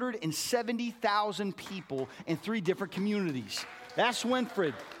 170,000 people in 3 different communities. That's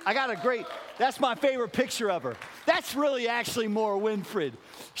Winfred. That's my favorite picture of her. That's really actually more Winfred.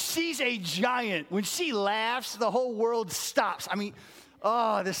 She's a giant. When she laughs, the whole world stops. I mean,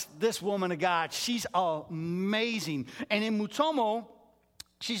 oh, this woman of God, she's amazing. And in Mutomo,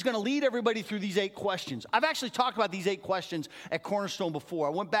 she's going to lead everybody through these 8 questions. I've actually talked about these 8 questions at Cornerstone before. I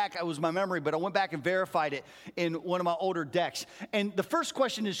went back, it was my memory, but I went back and verified it in one of my older decks. And the first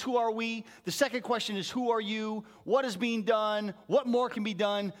question is, who are we? The second question is, who are you? What is being done? What more can be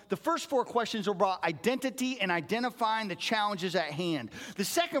done? The first 4 questions are about identity and identifying the challenges at hand. The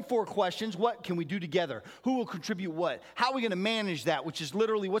second 4 questions, what can we do together? Who will contribute what? How are we going to manage that, which is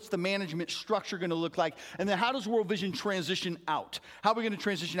literally what's the management structure going to look like? And then how does World Vision transition out? How are we going to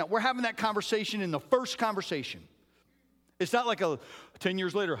transition out? We're having that conversation in the first conversation. It's not like 10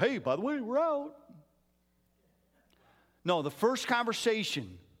 years later, hey, by the way, we're out. No, the first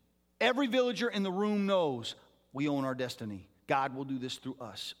conversation, every villager in the room knows we own our destiny. God will do this through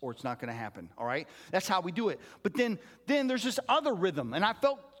us, or it's not going to happen, all right? That's how we do it. But then there's this other rhythm, and I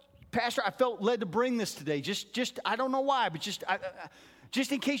felt led to bring this today. Just I don't know why, but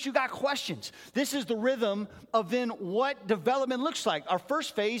just in case you got questions. This is the rhythm of then what development looks like. Our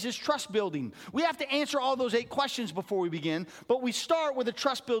first phase is trust building. We have to answer all those 8 questions before we begin, but we start with a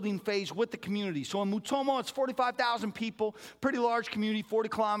trust building phase with the community. So in Mutomo, it's 45,000 people, pretty large community, 40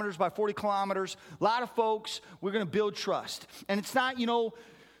 kilometers by 40 kilometers, a lot of folks. We're going to build trust. And it's not,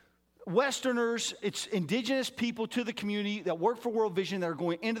 Westerners, it's indigenous people to the community that work for World Vision that are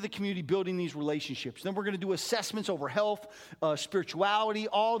going into the community building these relationships. Then we're going to do assessments over health, spirituality,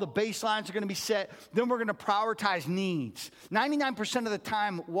 all the baselines are going to be set. Then we're going to prioritize needs. 99% of the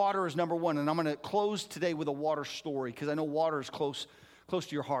time, water is number 1. And I'm going to close today with a water story because I know water is close to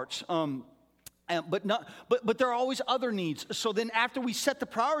your hearts. But there are always other needs. So then after we set the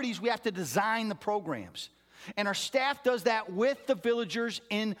priorities, we have to design the programs. And our staff does that with the villagers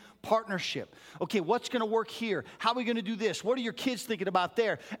in partnership. Okay, what's going to work here? How are we going to do this? What are your kids thinking about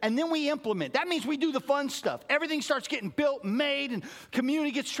there? And then we implement. That means we do the fun stuff. Everything starts getting built, made, and community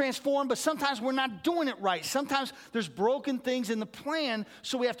gets transformed, but sometimes we're not doing it right. Sometimes there's broken things in the plan,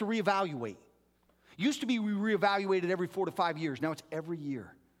 so we have to reevaluate. Used to be we reevaluated every 4 to 5 years. Now it's every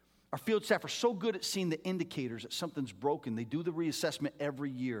year. Our field staff are so good at seeing the indicators that something's broken. They do the reassessment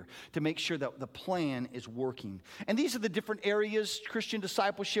every year to make sure that the plan is working. And these are the different areas: Christian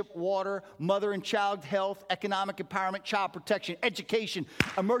discipleship, water, mother and child health, economic empowerment, child protection, education,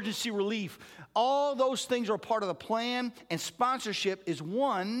 emergency relief. All those things are a part of the plan, and sponsorship is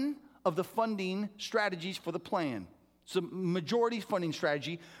one of the funding strategies for the plan. It's a majority funding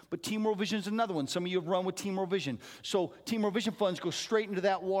strategy, but Team World Vision is another one. Some of you have run with Team World Vision. So Team World Vision funds go straight into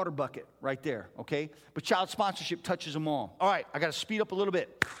that water bucket right there, okay? But child sponsorship touches them all. All right, I got to speed up a little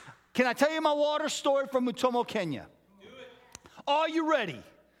bit. Can I tell you my water story from Mutomo, Kenya? Do it. Are you ready?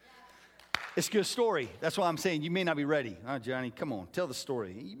 It's a good story. That's why I'm saying you may not be ready. Oh, Johnny, come on, tell the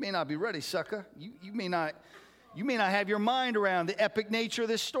story. You may not be ready, sucker. You may not have your mind around the epic nature of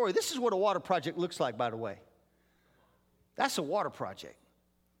this story. This is what a water project looks like, by the way. That's a water project.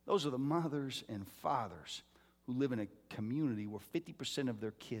 Those are the mothers and fathers who live in a community where 50% of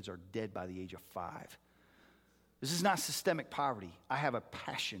their kids are dead by the age of 5. This is not systemic poverty. I have a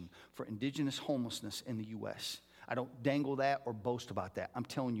passion for indigenous homelessness in the U.S. I don't dangle that or boast about that. I'm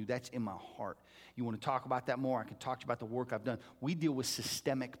telling you, that's in my heart. You want to talk about that more? I can talk to you about the work I've done. We deal with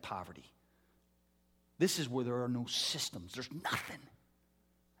systemic poverty. This is where there are no systems. There's nothing.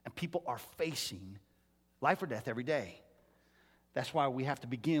 And people are facing life or death every day. That's why we have to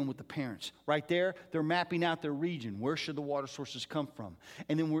begin with the parents. Right there, they're mapping out their region. Where should the water sources come from?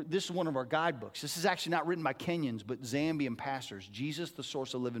 And then this is one of our guidebooks. This is actually not written by Kenyans, but Zambian pastors. Jesus, the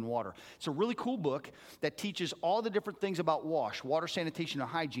Source of Living Water. It's a really cool book that teaches all the different things about water, sanitation, and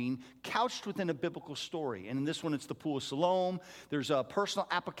hygiene, couched within a biblical story. And in this one, it's the Pool of Siloam. There's personal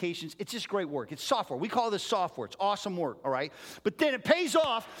applications. It's just great work. It's software. We call this software. It's awesome work, all right? But then it pays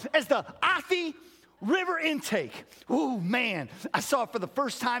off as the Athi River intake. Ooh, man. I saw it for the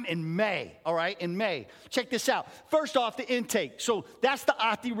first time in May, all right? In May. Check this out. First off, the intake. So that's the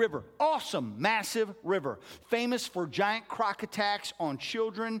Athi River. Awesome, massive river. Famous for giant croc attacks on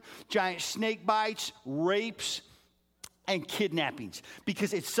children, giant snake bites, rapes, and kidnappings.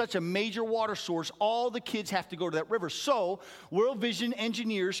 Because it's such a major water source, all the kids have to go to that river. So World Vision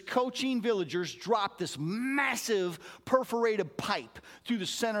engineers coaching villagers drop this massive perforated pipe through the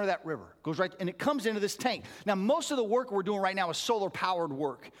center of that river. Goes right, and it comes into this tank. Now, most of the work we're doing right now is solar-powered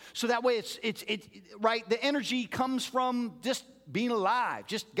work. So that way it's right, the energy comes from just being alive,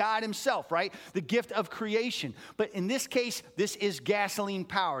 just God himself, right? The gift of creation. But in this case, this is gasoline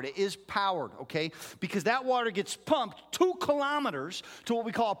powered. It is powered, okay? Because that water gets pumped 2 kilometers to what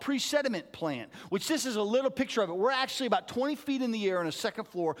we call a pre-sediment plant, which this is a little picture of it. We're actually about 20 feet in the air on a second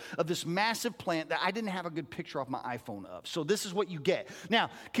floor of this massive plant that I didn't have a good picture off my iPhone of. So this is what you get. Now,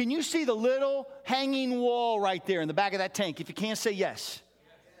 can you see the little hanging wall right there in the back of that tank? If you can't, say yes.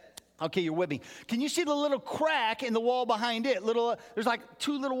 Okay, you're with me. Can you see the little crack in the wall behind it? There's like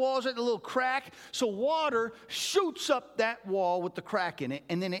 2 little walls, right? A little crack. So water shoots up that wall with the crack in it,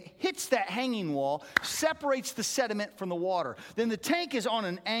 and then it hits that hanging wall, separates the sediment from the water. Then the tank is on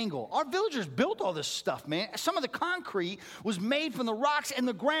an angle. Our villagers built all this stuff, man. Some of the concrete was made from the rocks and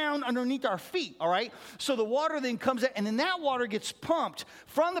the ground underneath our feet, all right? So the water then comes in, and then that water gets pumped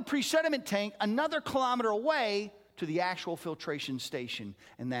from the pre-sediment tank another kilometer away to the actual filtration station,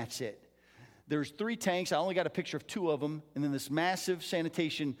 and that's it. There's 3 tanks. I only got a picture of 2 of them, and then this massive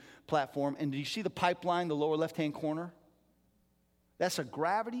sanitation platform. And do you see the pipeline, the lower left-hand corner? That's a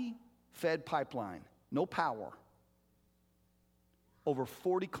gravity-fed pipeline, no power, over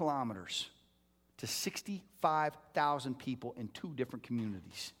 40 kilometers to 65,000 people in 2 different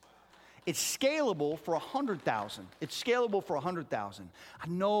communities. It's scalable for 100,000. It's scalable for 100,000. I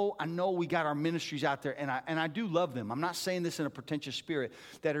know we got our ministries out there, and I do love them. I'm not saying this in a pretentious spirit,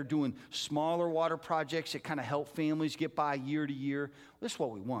 that are doing smaller water projects that kind of help families get by year to year. This is what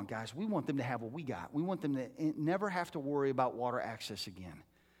we want, guys. We want them to have what we got. We want them to never have to worry about water access again.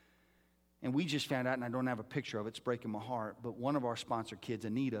 And we just found out, and I don't have a picture of it, it's breaking my heart, but one of our sponsor kids,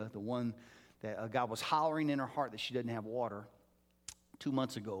 Anita, the one that God was hollering in her heart that she didn't have water, 2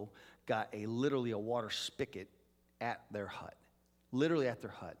 months ago, got literally a water spigot at their hut. Literally at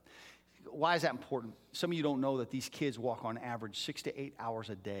their hut. Why is that important? Some of you don't know that these kids walk on average 6 to 8 hours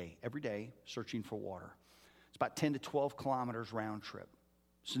a day, every day, searching for water. It's about 10 to 12 kilometers round trip.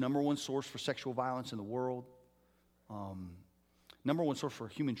 It's the number 1 source for sexual violence in the world. Number 1 source for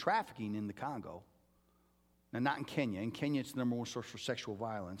human trafficking in the Congo. Now, not in Kenya. In Kenya, it's the number 1 source for sexual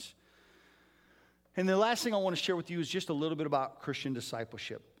violence. And the last thing I want to share with you is just a little bit about Christian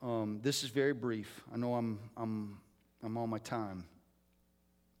discipleship. This is very brief. I know I'm on my time,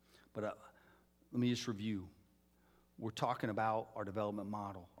 but let me just review. We're talking about our development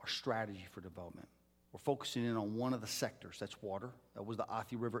model, our strategy for development. We're focusing in on one of the sectors. That's water. That was the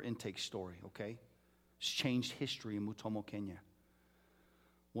Athi River intake story. Okay, it's changed history in Mutomo, Kenya.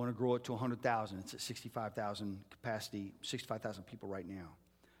 Want to grow it to 100,000. It's at 65,000 capacity, 65,000 people right now.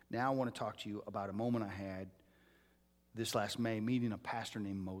 Now I want to talk to you about a moment I had this last May meeting a pastor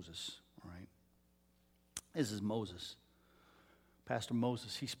named Moses, all right? This is Moses. Pastor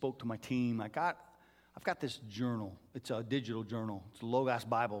Moses, he spoke to my team. I've got this journal. It's a digital journal. It's Logos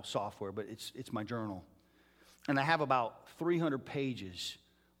Bible software, but it's my journal. And I have about 300 pages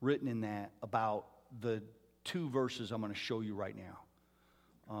written in that about the 2 verses I'm going to show you right now.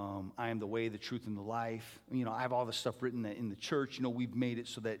 I am the way, the truth, and the life. You know, I have all this stuff written in the church. You know, we've made it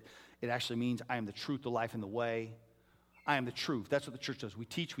so that it actually means I am the truth, the life, and the way. I am the truth. That's what the church does. We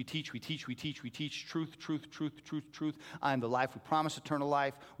teach, truth, truth. I am the life. We promise eternal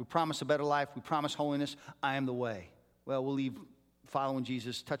life. We promise a better life. We promise holiness. I am the way. Well, we'll leave following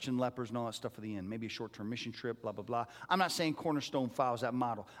Jesus, touching lepers, and all that stuff for the end. Maybe a short-term mission trip, blah, blah, blah. I'm not saying Cornerstone follows that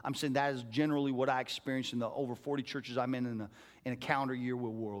model. I'm saying that is generally what I experienced in the over 40 churches I'm in a calendar year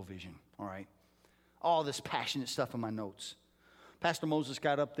with World Vision, all right? All this passionate stuff in my notes. Pastor Moses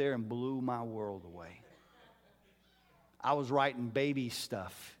got up there and blew my world away. I was writing baby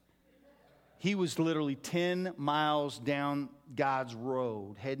stuff. He was literally 10 miles down God's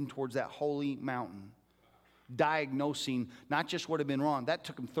road, heading towards that holy mountain, diagnosing not just what had been wrong. That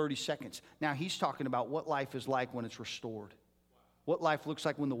took him 30 seconds. Now he's talking about what life is like when it's restored. What life looks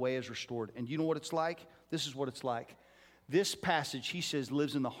like when the way is restored. And you know what it's like? This is what it's like. This passage, he says,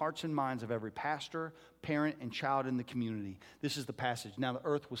 lives in the hearts and minds of every pastor, parent, and child in the community. This is the passage. Now the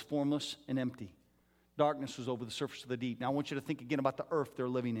earth was formless and empty. Darkness was over the surface of the deep. Now I want you to think again about the earth they're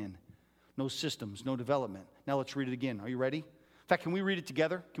living in. No systems, no development. Now let's read it again. Are you ready? In fact, can we read it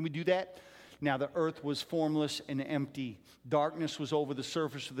together? Can we do that? Now the earth was formless and empty. Darkness was over the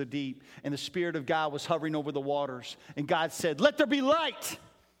surface of the deep. And the Spirit of God was hovering over the waters. And God said, "Let there be light."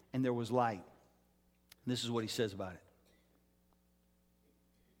 And there was light. And this is what he says about it.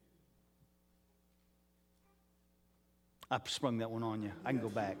 I sprung that one on you. I can go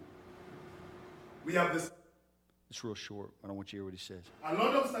back. We have this. It's real short. I don't want you to hear what he says. A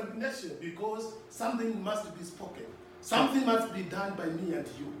lot of stagnation because something must be spoken. Something must be done by me and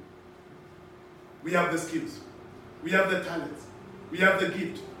you. We have the skills. We have the talents. We have the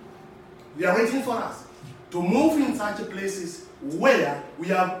gift. They are waiting for us to move in such places where we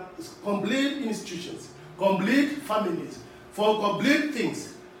have complete institutions, complete families, for complete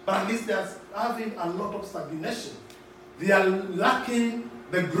things. But at least they are having a lot of stagnation. They are lacking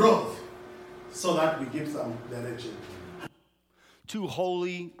the growth so that we give some direction. Two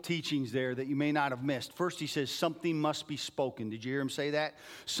holy teachings there that you may not have missed. First, he says, something must be spoken. Did you hear him say that?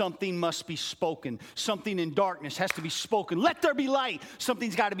 Something must be spoken. Something in darkness has to be spoken. Let there be light.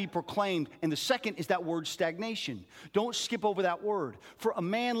 Something's got to be proclaimed. And the second is that word stagnation. Don't skip over that word. For a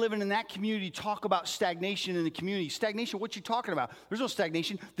man living in that community, talk about stagnation in the community. Stagnation, what you talking about? There's no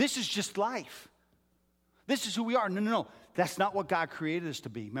stagnation. This is just life. This is who we are. No. That's not what God created us to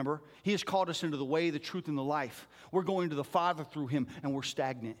be. Remember? He has called us into the way, the truth, and the life. We're going to the Father through him, and we're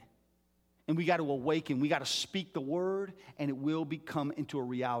stagnant. And we got to awaken. We got to speak the word, and it will become into a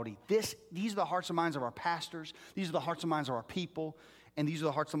reality. These are the hearts and minds of our pastors. These are the hearts and minds of our people. And these are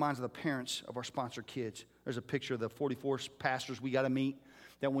the hearts and minds of the parents of our sponsored kids. There's a picture of the 44 pastors we got to meet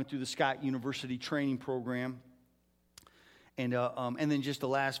that went through the Scott University training program. And then just the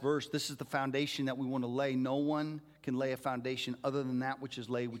last verse, this is the foundation that we want to lay. No one can lay a foundation other than that which is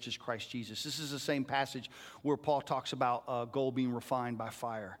laid, which is Christ Jesus. This is the same passage where Paul talks about gold being refined by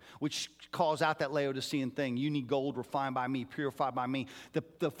fire, which calls out that Laodicean thing. You need gold refined by me, purified by me.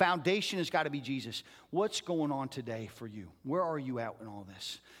 The foundation has got to be Jesus. What's going on today for you? Where are you at in all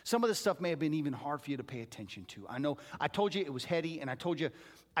this? Some of this stuff may have been even hard for you to pay attention to. I know I told you it was heady, and I told you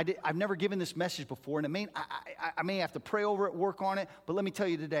I've never given this message before, and I may have to pray over it, work on it, but let me tell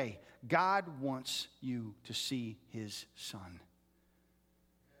you today, God wants you to see his Son.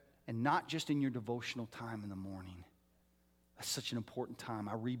 And not just in your devotional time in the morning. That's such an important time.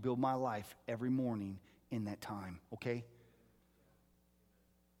 I rebuild my life every morning in that time, okay?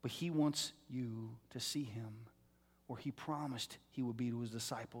 But he wants you to see him where he promised he would be to his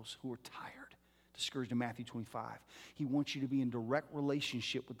disciples who were tired, discouraged in Matthew 25. He wants you to be in direct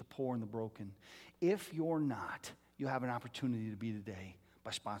relationship with the poor and the broken. If you're not, you'll have an opportunity to be today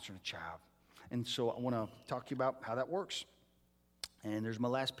by sponsoring a child. And so I want to talk to you about how that works. And there's my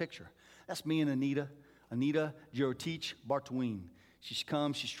last picture. That's me and Anita Jorotich Bartween. She's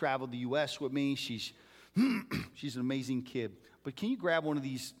come, she's traveled the U.S. with me. She's an amazing kid. But can you grab one of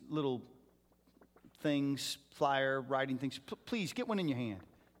these little things, flyer, writing things? Please, get one in your hand.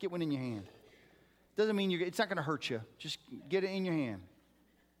 Get one in your hand. Doesn't mean it's not going to hurt you. Just get it in your hand.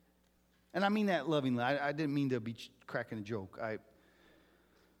 And I mean that lovingly. I didn't mean to be cracking a joke.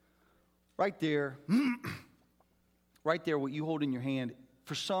 Right there, what you hold in your hand,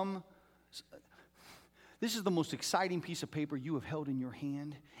 for some, this is the most exciting piece of paper you have held in your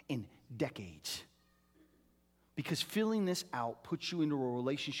hand in decades. Because filling this out puts you into a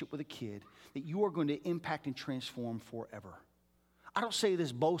relationship with a kid that you are going to impact and transform forever. I don't say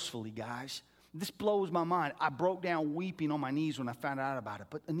this boastfully, guys. This blows my mind. I broke down weeping on my knees when I found out about it.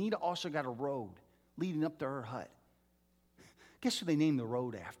 But Anita also got a road leading up to her hut. Guess who they named the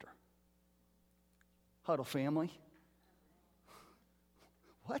road after? Huddle family.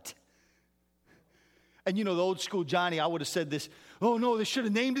 What? And you know, the old school Johnny, I would have said this, oh no, they should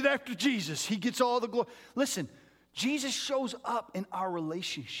have named it after Jesus. He gets all the glory. Listen, Jesus shows up in our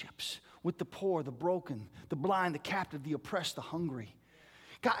relationships with the poor, the broken, the blind, the captive, the oppressed, the hungry.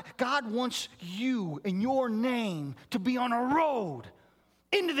 God wants you and your name to be on a road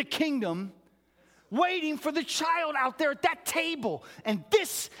into the kingdom, waiting for the child out there at that table. And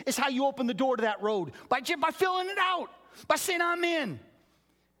this is how you open the door to that road, by filling it out, by saying, I'm in.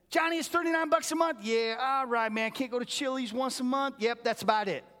 Johnny, it's $39 a month. Yeah, all right, man. Can't go to Chili's once a month. Yep, that's about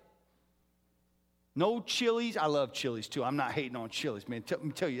it. No Chili's. I love Chili's too. I'm not hating on Chili's, man. Let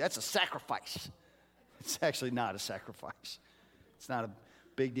me tell you, that's a sacrifice. It's actually not a sacrifice. It's not a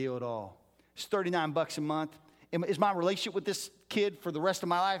big deal at all. It's $39 a month. Is my relationship with this kid for the rest of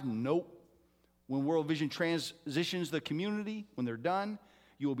my life? Nope. When World Vision transitions the community, when they're done,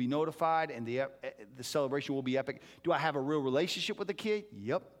 you will be notified, and the celebration will be epic. Do I have a real relationship with the kid?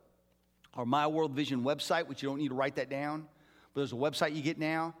 Yep. Or My World Vision website, which you don't need to write that down, but there's a website you get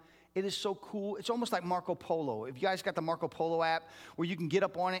now. It is so cool. It's almost like Marco Polo. If you guys got the Marco Polo app, where you can get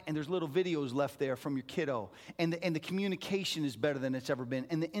up on it and there's little videos left there from your kiddo. And the communication is better than it's ever been.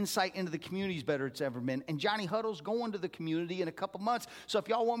 And the insight into the community is better than it's ever been. And Jonny Huddle's going to the community in a couple months. So if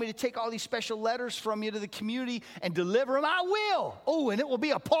y'all want me to take all these special letters from you to the community and deliver them, I will. Oh, and it will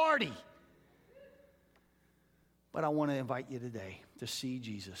be a party. But I want to invite you today to see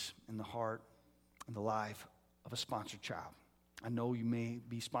Jesus in the heart and the life of a sponsored child. I know you may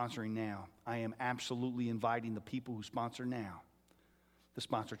be sponsoring now. I am absolutely inviting the people who sponsor now, the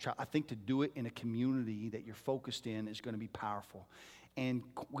sponsored child. I think to do it in a community that you're focused in is going to be powerful. And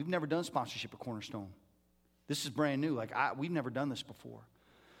we've never done sponsorship at Cornerstone. This is brand new. We've never done this before.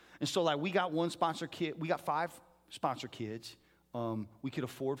 And so we got one sponsor kid. We got 5 sponsor kids. We could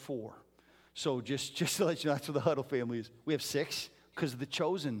afford 4. So just to let you know, that's what the Huddle family is. We have 6 because of the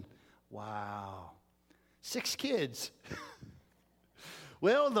chosen. Wow. 6 kids.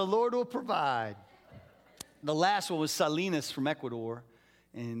 Well, the Lord will provide. The last one was Salinas from Ecuador.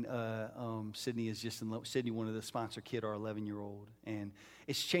 And Sydney is just in love. Sydney wanted to sponsor a kid, our 11-year-old. And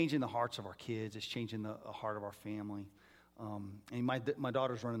it's changing the hearts of our kids. It's changing the heart of our family. And my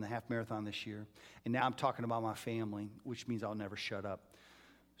daughter's running the half marathon this year. And now I'm talking about my family, which means I'll never shut up.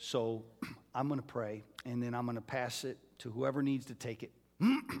 So I'm going to pray, and then I'm going to pass it to whoever needs to take it.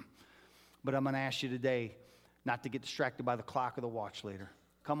 But I'm going to ask you today not to get distracted by the clock or the watch later.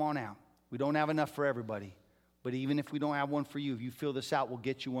 Come on out. We don't have enough for everybody. But even if we don't have one for you, if you fill this out, we'll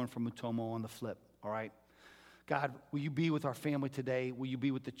get you one from Mutomo on the flip, all right? God, will you be with our family today? Will you be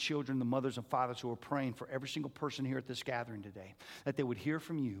with the children, the mothers and fathers who are praying for every single person here at this gathering today, that they would hear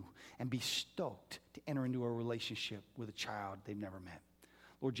from you and be stoked to enter into a relationship with a child they've never met.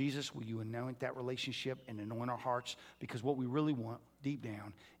 Lord Jesus, will you anoint that relationship and anoint our hearts? Because what we really want deep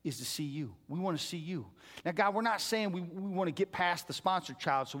down is to see you. We want to see you. Now, God, we're not saying we want to get past the sponsored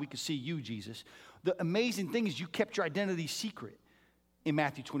child so we can see you, Jesus. The amazing thing is you kept your identity secret in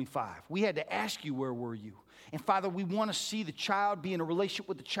Matthew 25. We had to ask you, where were you? And Father, we want to see the child, be in a relationship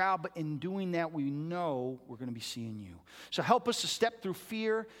with the child, but in doing that, we know we're going to be seeing you. So help us to step through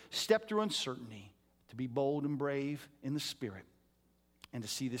fear, step through uncertainty, to be bold and brave in the Spirit, and to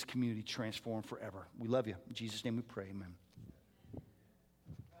see this community transform forever. We love you. In Jesus' name we pray, amen.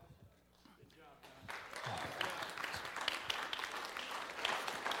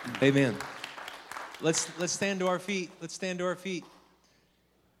 Amen. Let's stand to our feet. Let's stand to our feet.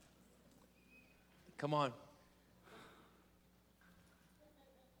 Come on.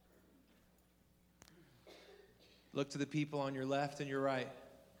 Look to the people on your left and your right.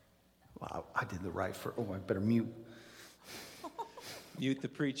 Wow, I did the right for, I better mute. Mute the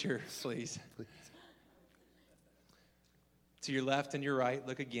preacher, please. To your left and your right,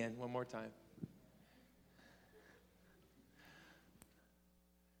 look again, one more time.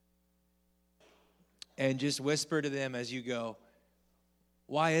 And just whisper to them as you go,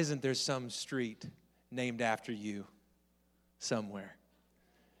 why isn't there some street named after you somewhere?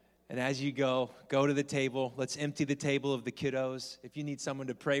 And as you go to the table. Let's empty the table of the kiddos. If you need someone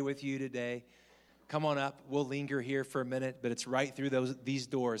to pray with you today, come on up. We'll linger here for a minute, but it's right through these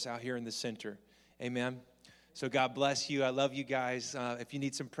doors out here in the center. Amen. So God bless you. I love you guys. If you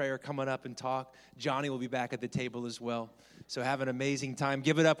need some prayer, come on up and talk. Johnny will be back at the table as well. So have an amazing time.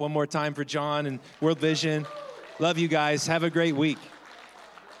 Give it up one more time for John and World Vision. Love you guys. Have a great week.